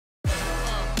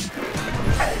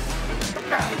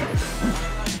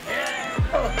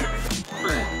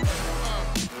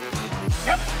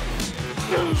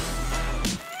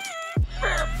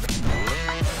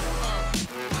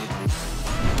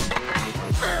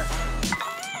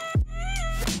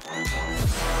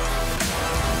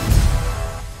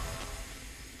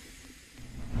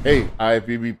Hey,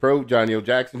 IFBB Pro, Johnnie O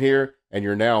Jackson here, and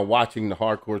you're now watching The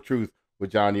Hardcore Truth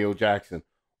with Johnnie O Jackson.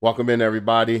 Welcome in,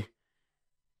 everybody.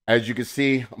 As you can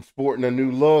see, I'm sporting a new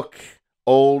look,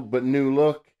 old but new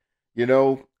look.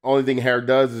 Only thing hair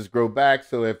does is grow back,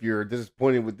 so if you're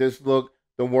disappointed with this look,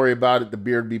 don't worry about it. The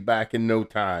beard will be back in no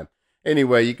time.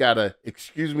 Anyway, you gotta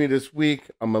excuse me this week.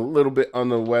 I'm a little bit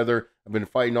under the weather. I've been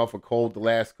fighting off a cold the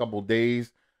last couple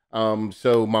days.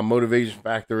 So my motivation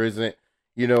factor isn't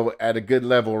at a good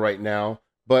level right now,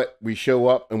 but we show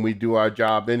up and we do our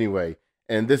job anyway.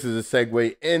 And this is a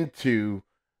segue into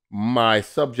my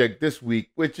subject this week,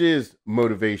 which is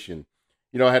motivation.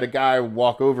 I had a guy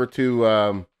walk over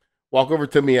to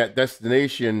me at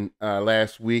Destination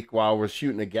last week while we're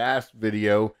shooting a gas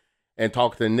video and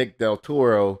talked to Nick Del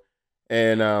Toro,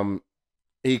 and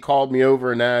he called me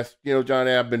over and asked,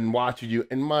 Johnny, I've been watching you,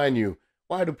 and mind you,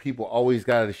 why do people always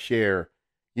got to share,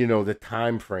 the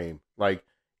time frame? Like,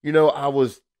 I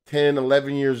was 10,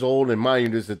 11 years old, and mind you,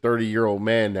 this is a 30-year-old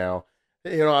man now.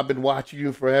 I've been watching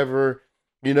you forever.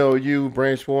 You,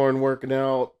 Branch Warren, working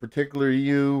out, particularly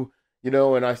you,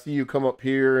 and I see you come up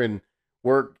here and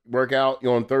work out,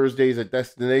 on Thursdays at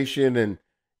Destination, and,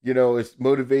 it's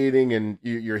motivating, and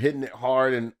you're hitting it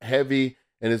hard and heavy,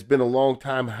 and it's been a long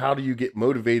time. How do you get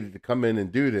motivated to come in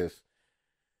and do this?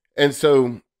 And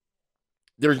so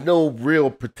there's no real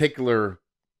particular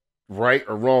right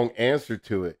or wrong answer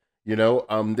to it.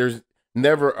 There's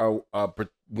never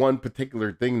one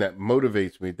particular thing that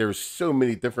motivates me. There's so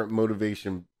many different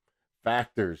motivation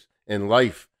factors in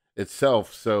life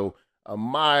itself. So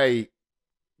my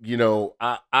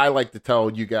I like to tell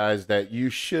you guys that you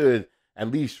should at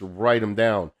least write them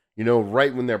down.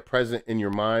 Right when they're present in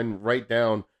your mind, write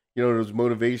down those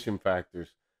motivation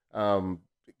factors.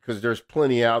 Because there's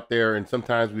plenty out there, and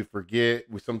sometimes we forget.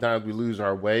 Sometimes we lose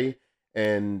our way,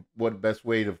 and what best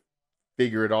way to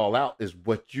figure it all out is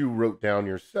what you wrote down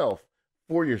yourself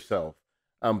for yourself.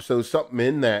 So something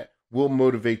in that will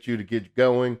motivate you to get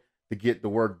going, to get the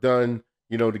work done,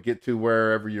 to get to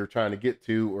wherever you're trying to get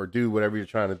to, or do whatever you're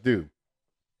trying to do.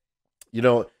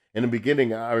 In the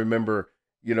beginning, I remember,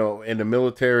 in the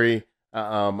military,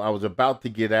 I was about to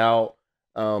get out.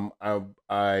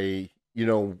 I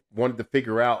wanted to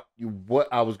figure out what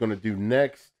I was going to do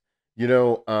next.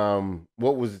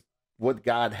 What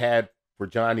God had for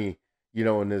Johnny,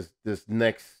 in this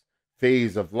next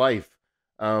phase of life.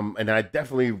 And I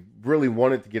definitely really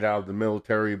wanted to get out of the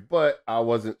military, but I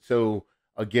wasn't so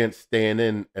against staying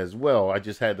in as well. I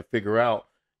just had to figure out,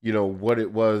 what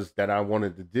it was that I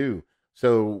wanted to do.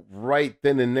 So right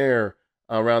then and there,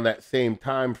 around that same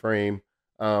time frame,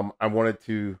 I wanted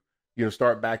to,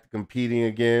 start back to competing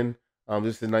again.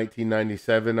 This is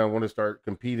 1997. I want to start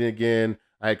competing again.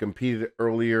 I had competed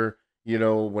earlier,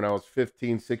 when I was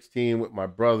 15, 16 with my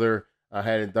brother. I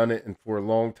hadn't done it for a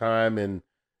long time, and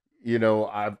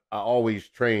I always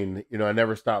trained. I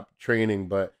never stopped training,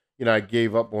 but I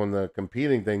gave up on the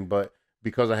competing thing. But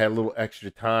because I had a little extra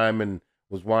time and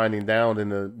was winding down in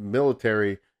the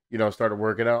military, I started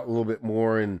working out a little bit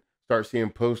more and start seeing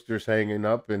posters hanging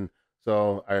up, and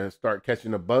so I start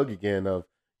catching a bug again of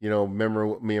remember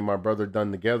what me and my brother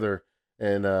done together,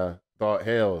 and thought,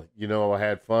 hell, I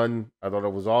had fun. I thought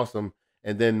it was awesome,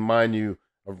 and then mind you,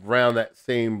 around that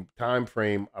same time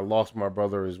frame, I lost my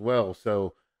brother as well.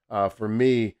 So for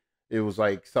me, it was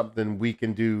like something we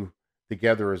can do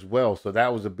together as well. So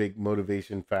that was a big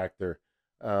motivation factor.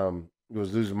 It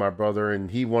was losing my brother, and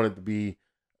he wanted to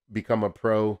become a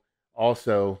pro.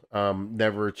 Also,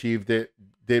 never achieved it.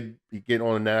 Did get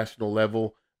on a national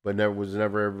level, but never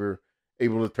ever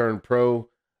able to turn pro.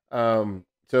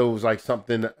 So it was like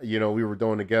something we were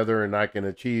doing together, and I can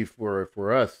achieve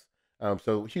for us.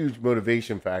 So huge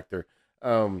motivation factor.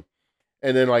 And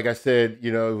then, like I said,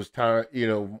 it was time.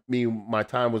 My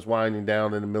time was winding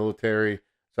down in the military,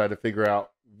 so I had to figure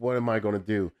out what am I going to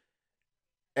do.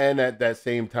 And at that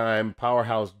same time,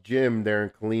 Powerhouse Gym there in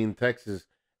Killeen, Texas,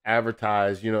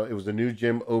 advertised. It was a new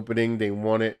gym opening. They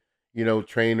wanted,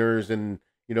 trainers, and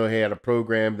he had a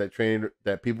program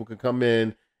that people could come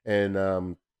in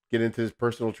and get into his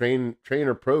personal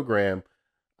trainer program,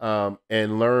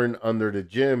 and learn under the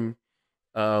gym,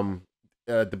 to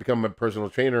become a personal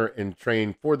trainer and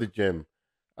train for the gym,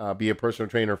 be a personal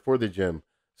trainer for the gym.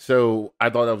 So I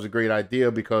thought that was a great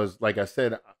idea because, like I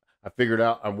said, I figured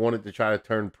out I wanted to try to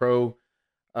turn pro,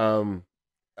 and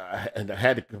I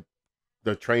had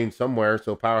to train somewhere.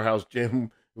 So Powerhouse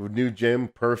Gym, new gym,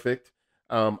 perfect.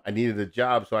 I needed a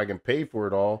job so I can pay for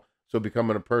it all. So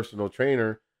becoming a personal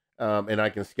trainer, and I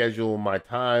can schedule my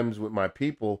times with my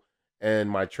people and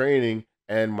my training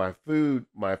and my food,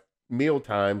 my meal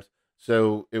times.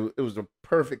 So it was a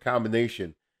perfect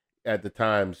combination. at the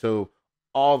time. So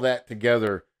all that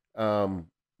together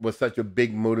was such a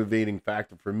big motivating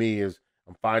factor for me. Is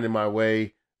I'm finding my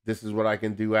way. This is what I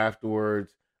can do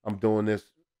afterwards. I'm doing this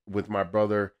with my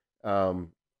brother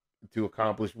to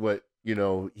accomplish what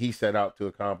he set out to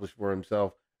accomplish for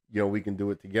himself. We can do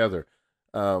it together.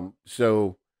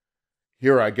 So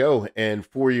here I go. And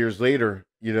 4 years later,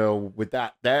 with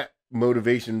that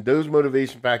motivation, those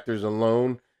motivation factors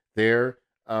alone there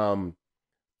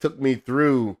took me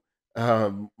through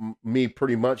me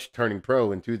pretty much turning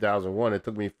pro in 2001. It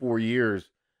took me 4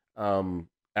 years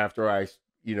after I,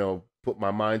 put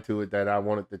my mind to it that I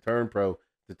wanted to turn pro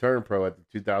at the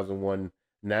 2001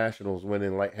 Nationals,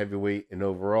 winning light heavyweight and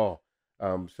overall.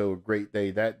 So a great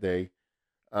day that day.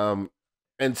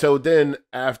 And so then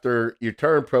after you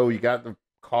turn pro, you got the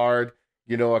card,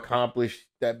 accomplished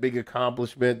that big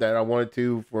accomplishment that I wanted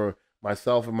to for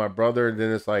myself and my brother. And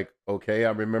then it's like, okay,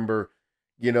 I remember,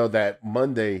 that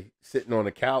Monday sitting on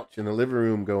the couch in the living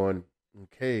room going,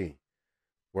 okay,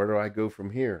 where do I go from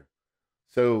here?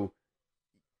 So,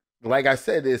 like I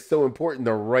said, it's so important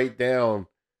to write down,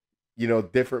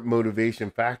 different motivation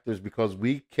factors because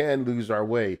we can lose our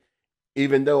way.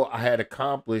 Even though I had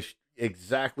accomplished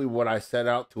exactly what I set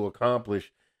out to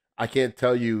accomplish, I can't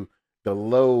tell you the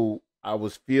low I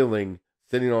was feeling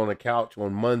sitting on the couch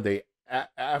on Monday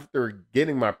after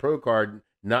getting my pro card,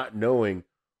 not knowing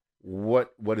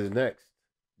what is next.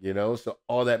 So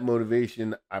all that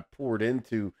motivation I poured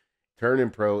into turning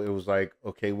pro, it was like,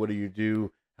 okay, what do you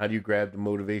do? How do you grab the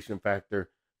motivation factor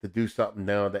to do something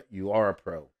now that you are a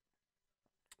pro?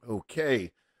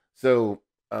 Okay, so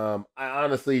I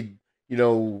honestly,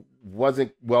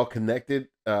 wasn't well connected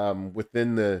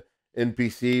within the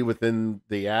NPC, within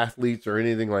the athletes or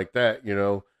anything like that.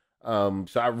 So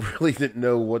I really didn't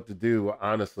know what to do.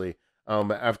 Honestly,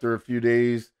 after a few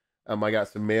days, I got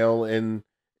some mail in,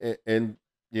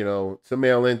 some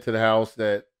mail into the house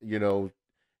that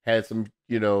had some,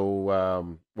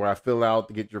 where I fill out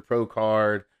to get your pro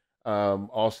card.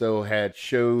 Also had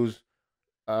shows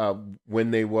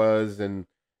when they was and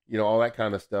all that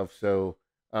kind of stuff. So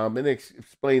and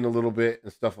explain a little bit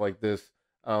and stuff like this.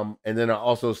 And then I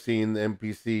also seen the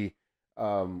MPC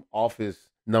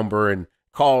office number and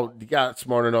called. Got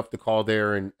smart enough to call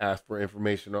there and ask for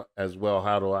information as well.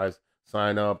 How do I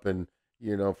sign up and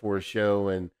for a show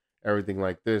and everything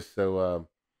like this? So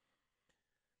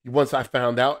once I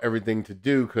found out everything to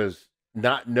do, because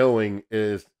not knowing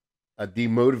is a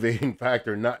demotivating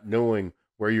factor. Not knowing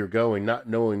where you're going, not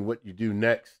knowing what you do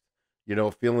next,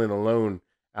 feeling alone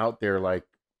out there, like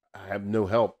I have no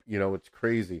help. It's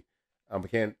crazy. I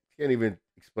can't even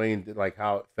explain like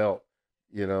how it felt,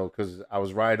 because I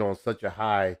was riding on such a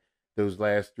high those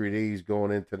last 3 days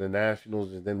going into the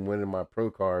Nationals and then winning my pro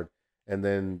card, and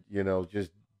then just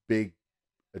big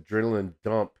adrenaline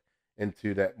dump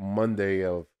into that Monday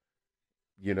of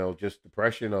just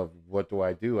depression of what do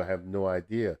I do? I have no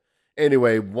idea.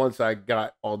 Anyway, once I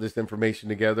got all this information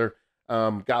together,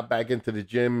 got back into the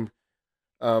gym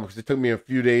because it took me a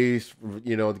few days,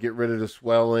 to get rid of the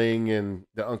swelling and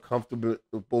the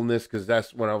uncomfortableness because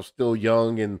that's when I was still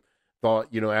young and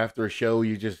thought, after a show,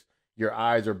 your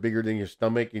eyes are bigger than your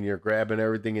stomach and you're grabbing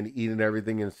everything and eating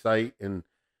everything in sight and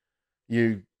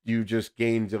you just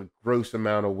gained a gross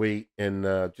amount of weight and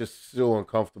just so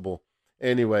uncomfortable.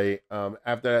 Anyway,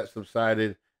 after that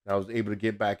subsided, I was able to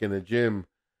get back in the gym,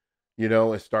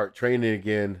 and start training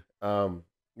again.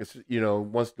 It's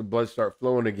once the blood start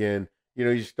flowing again,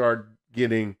 you start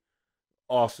getting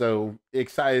also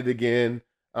excited again.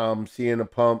 Seeing the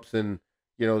pumps and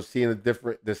seeing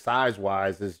the size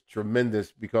wise is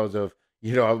tremendous because of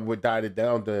I would diet it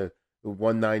down to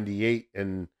 198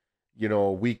 and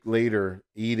a week later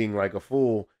eating like a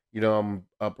fool, I'm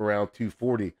up around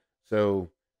 240.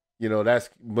 So that's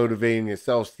motivating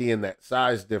itself, seeing that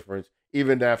size difference.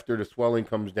 Even after the swelling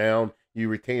comes down, you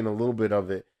retain a little bit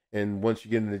of it. And once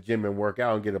you get in the gym and work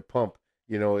out and get a pump,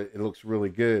 it looks really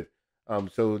good.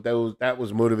 So that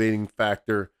was motivating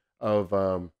factor of,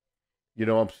 I'm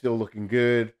still looking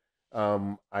good.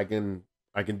 I can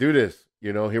do this,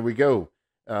 here we go.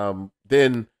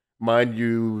 Then mind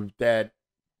you that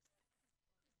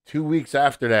 2 weeks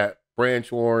after that,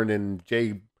 Branch Warren and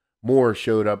Jay Moore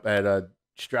showed up at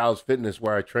Strauss Fitness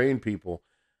where I train people.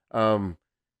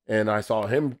 And I saw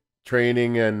him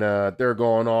training and they're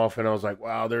going off and I was like,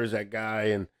 wow, there's that guy.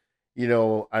 And,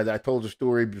 I told the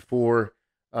story before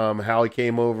how he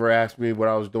came over, asked me what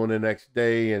I was doing the next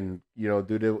day and,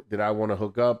 did I want to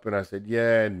hook up? And I said,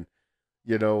 yeah. And,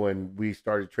 and we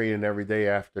started training every day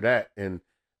after that. And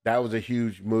that was a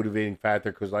huge motivating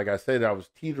factor because like I said, I was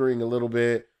teetering a little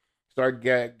bit, start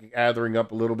gathering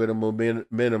up a little bit of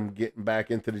momentum, getting back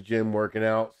into the gym, working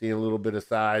out, seeing a little bit of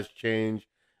size change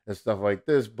and stuff like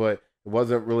this. But it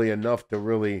wasn't really enough to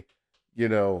really, I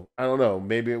don't know,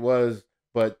 maybe it was,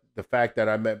 but the fact that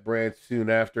I met Brad soon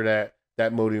after that,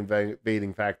 that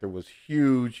motivating factor was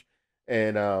huge.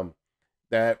 And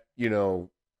that,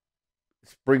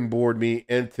 springboard me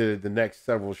into the next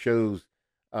several shows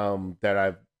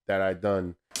that I've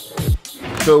done.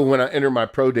 So when I entered my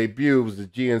pro debut, it was the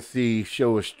GNC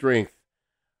Show of Strength.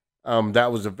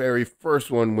 That was the very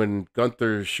first one when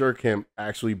Gunther Scherkamp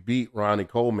actually beat Ronnie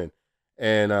Coleman,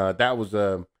 and that was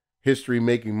a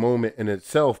history-making moment in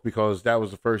itself because that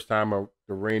was the first time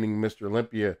the reigning Mr.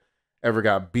 Olympia ever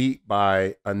got beat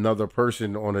by another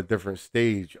person on a different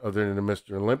stage other than the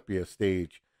Mr. Olympia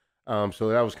stage. So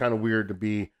that was kind of weird to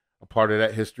be a part of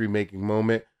that history-making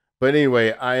moment. But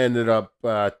anyway, I ended up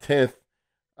 10th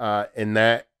in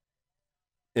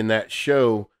that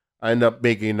show. I ended up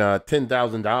making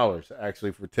 $10,000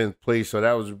 actually for 10th place. So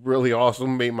that was really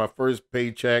awesome. Made my first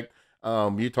paycheck.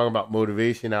 You talking about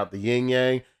motivation out the yin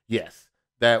yang? Yes,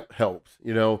 that helps.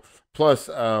 Plus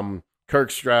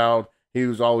Kirk Stroud, he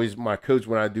was always my coach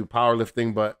when I do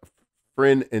powerlifting, but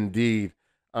friend indeed.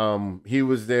 He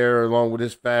was there along with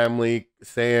his family,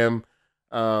 Sam.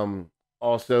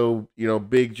 Also,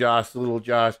 Big Josh, Little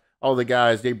Josh, all the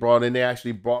guys they brought in. They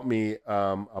actually brought me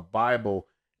a Bible,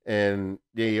 and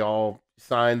they all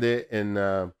signed it, and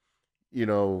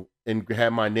and had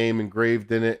my name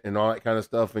engraved in it, and all that kind of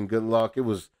stuff. And good luck. It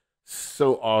was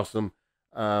so awesome,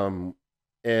 and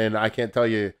I can't tell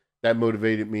you that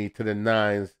motivated me to the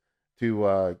nines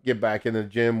to get back in the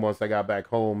gym once I got back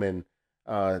home and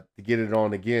to get it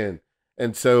on again.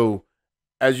 And so,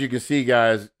 as you can see,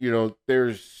 guys,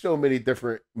 there's so many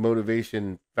different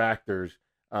motivation factors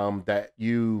that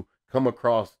you come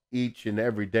across each and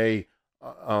every day,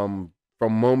 from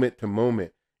moment to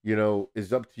moment.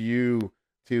 It's up to you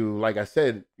to, like I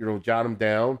said, jot them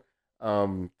down,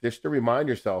 just to remind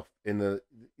yourself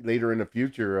later in the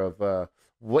future of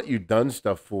what you've done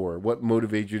stuff for, what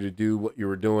motivates you to do what you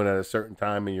were doing at a certain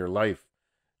time in your life,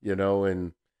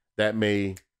 and that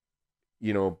may,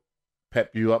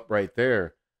 pep you up right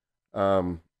there,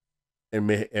 and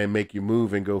make you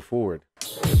move and go forward.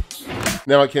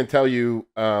 Now I can tell you,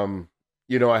 I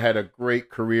had a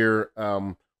great career,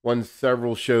 won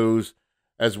several shows,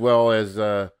 as well as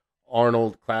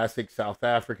Arnold Classic South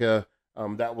Africa.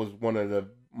 That was one of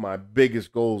my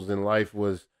biggest goals in life,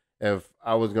 was if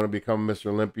I was going to become Mr.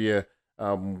 Olympia,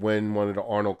 win one of the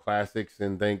Arnold Classics,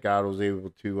 and thank God I was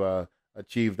able to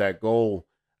achieve that goal.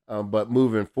 But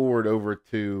moving forward over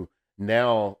to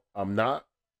now, I'm not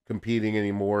competing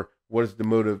anymore. What is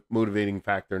the motivating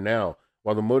factor now?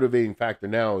 Well, the motivating factor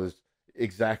now is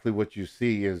exactly what you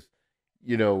see is,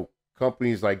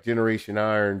 companies like Generation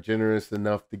Iron, generous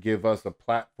enough to give us a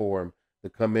platform to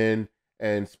come in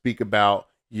and speak about,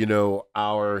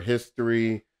 our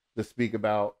history, to speak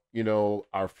about,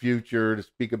 our future, to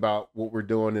speak about what we're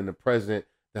doing in the present,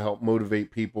 to help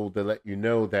motivate people, to let you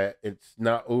know that it's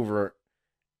not over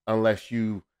unless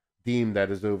you deem that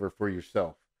is over for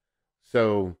yourself.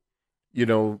 So,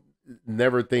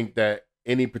 never think that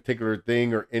any particular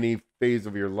thing or any phase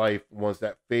of your life, once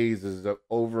that phase is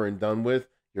over and done with,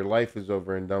 your life is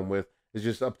over and done with. It's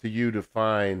just up to you to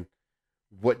find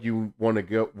what you want to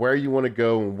go, where you want to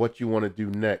go, and what you want to do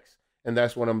next. And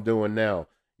that's what I'm doing now.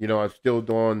 I'm still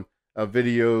doing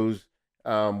videos,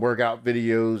 workout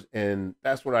videos, and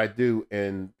that's what I do.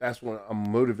 And that's what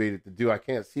I'm motivated to do. I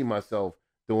can't see myself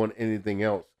doing anything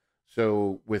else.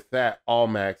 So with that, All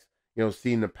Max,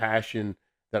 seeing the passion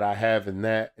that I have in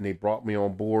that, and they brought me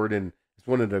on board, and it's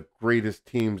one of the greatest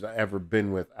teams I ever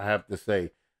been with. I have to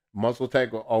say, Muscle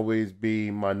Tech will always be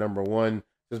my number one,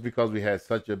 just because we had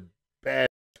such a bad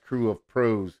crew of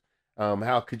pros.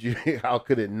 How could you? How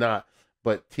could it not?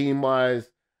 But team wise,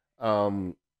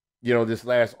 this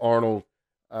last Arnold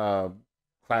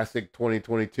Classic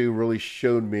 2022 really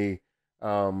showed me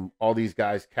all these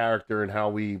guys' character and how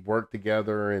we work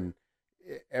together, and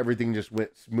everything just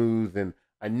went smooth. And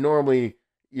I normally,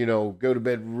 go to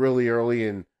bed really early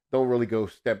and don't really go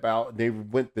step out. They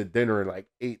went to dinner at like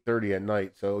 8:30 at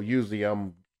night, so usually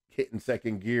I'm hitting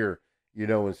second gear,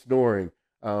 and snoring.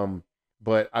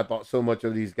 But I thought so much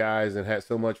of these guys and had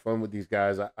so much fun with these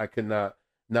guys. I could not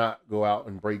go out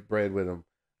and break bread with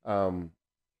them.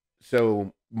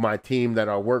 So my team that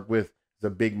I work with is a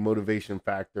big motivation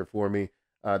factor for me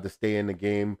to stay in the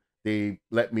game. They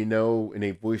let me know and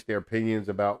they voice their opinions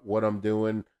about what I'm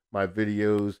doing, my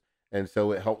videos, and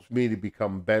so it helps me to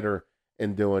become better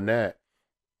in doing that.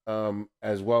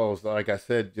 as well as, like I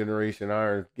said, Generation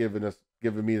Iron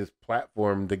giving me this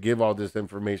platform to give all this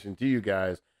information to you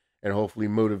guys and hopefully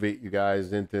motivate you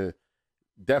guys into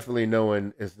definitely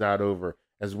knowing it's not over,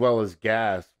 as well as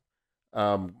Gas,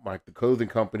 like the clothing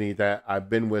company that I've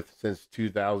been with since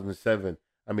 2007.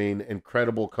 I mean,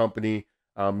 incredible company.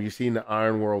 You've seen the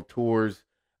Iron World tours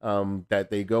that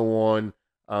they go on.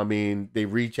 I mean, they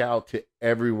reach out to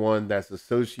everyone that's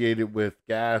associated with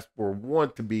Gasp or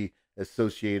want to be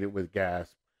associated with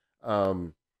Gasp.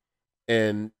 Um,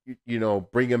 and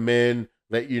bring them in,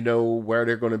 let you know where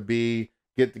they're going to be,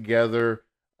 get together,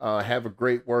 have a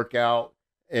great workout,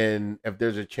 and if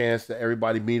there's a chance that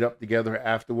everybody meet up together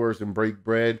afterwards and break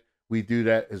bread, we do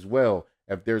that as well.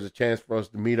 If there's a chance for us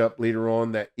to meet up later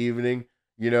on that evening,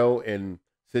 and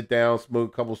sit down,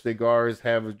 smoke a couple cigars,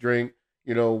 have a drink,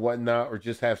 whatnot, or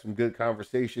just have some good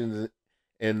conversations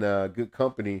and good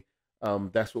company,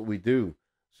 that's what we do.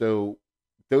 So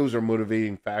those are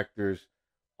motivating factors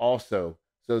also.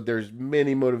 So there's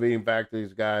many motivating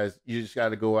factors, guys. You just got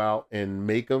to go out and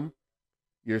make them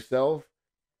yourself.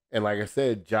 And like I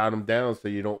said, jot them down so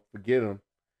you don't forget them.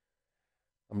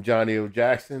 I'm Johnnie O.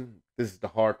 Jackson. This is the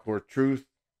Hardcore Truth.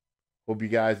 Hope you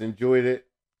guys enjoyed it.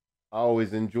 I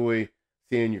always enjoy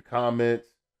seeing your comments,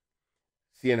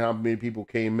 seeing how many people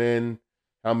came in,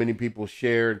 how many people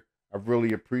shared. I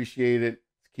really appreciate it.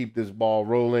 Let's keep this ball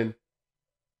rolling.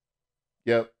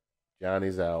 Yep,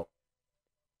 Johnny's out.